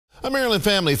A Maryland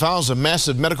family files a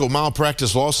massive medical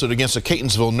malpractice lawsuit against a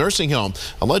Catonsville nursing home,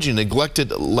 alleging neglect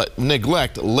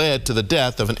led to the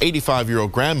death of an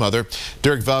 85-year-old grandmother.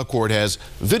 Derek Valcourt has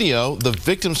video the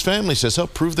victim's family says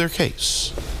helped prove their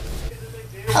case.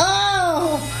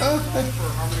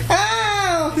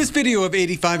 This video of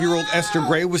 85-year-old Esther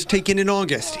Gray was taken in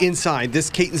August inside this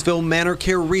Catonsville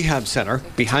ManorCare rehab center.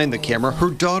 Behind the camera,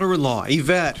 her daughter-in-law,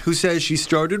 Yvette, who says she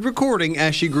started recording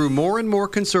as she grew more and more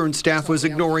concerned staff was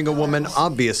ignoring a woman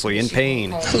obviously in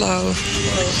pain. Hello.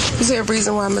 Is there a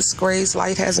reason why Miss Gray's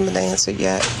light hasn't been answered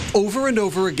yet? Over and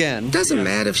over again. Doesn't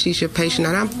matter if she's your patient.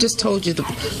 And I've just told you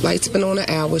the light's been on an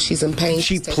hour. She's in pain.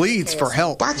 She pleads for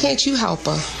help. Why can't you help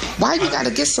her? Why you got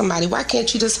to get somebody? Why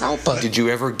can't you just help her? Did you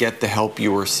ever get the help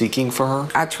you were seeking for her?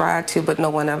 I tried to, but no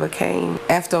one ever came.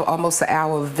 After almost an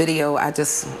hour of video, I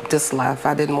just left.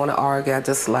 I didn't want to argue. I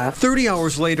just left. 30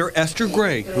 hours later, Esther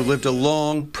Gray, who lived a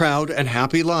long, proud, and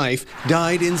happy life,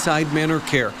 died inside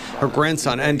ManorCare. Her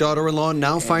grandson and daughter-in-law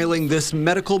now filing this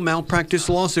medical malpractice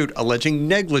lawsuit alleging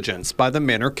negligence by the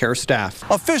ManorCare staff.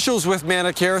 Officials with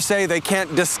ManorCare say they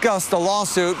can't discuss the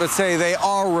lawsuit, but say they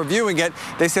are reviewing it.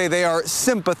 They say they are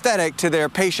sympathetic to their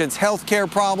patients' health care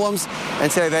problems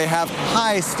and say they have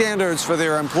high standards for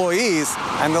their employees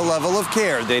and the level of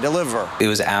care they deliver. It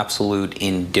was absolute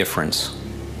indifference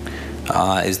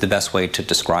is the best way to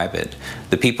describe it.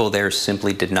 The people there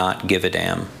simply did not give a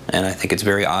damn, and I think it's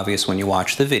very obvious when you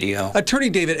watch the video. Attorney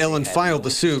David Ellin filed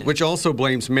the suit, which also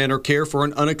blames ManorCare for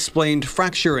an unexplained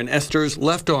fracture in Esther's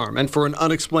left arm and for an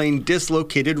unexplained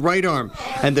dislocated right arm.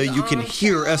 And though you can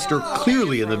hear Esther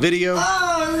clearly in the video,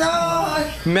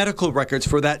 medical records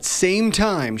for that same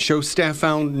time show staff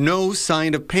found no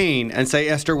sign of pain and say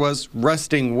Esther was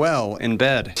resting well in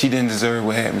bed. She didn't deserve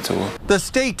what happened to her. The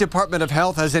State Department of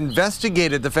Health has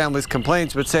investigated the family's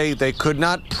complaints but say they could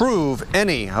not prove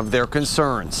any of their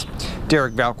concerns.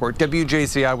 Derek Valcourt,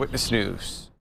 WJC Eyewitness News.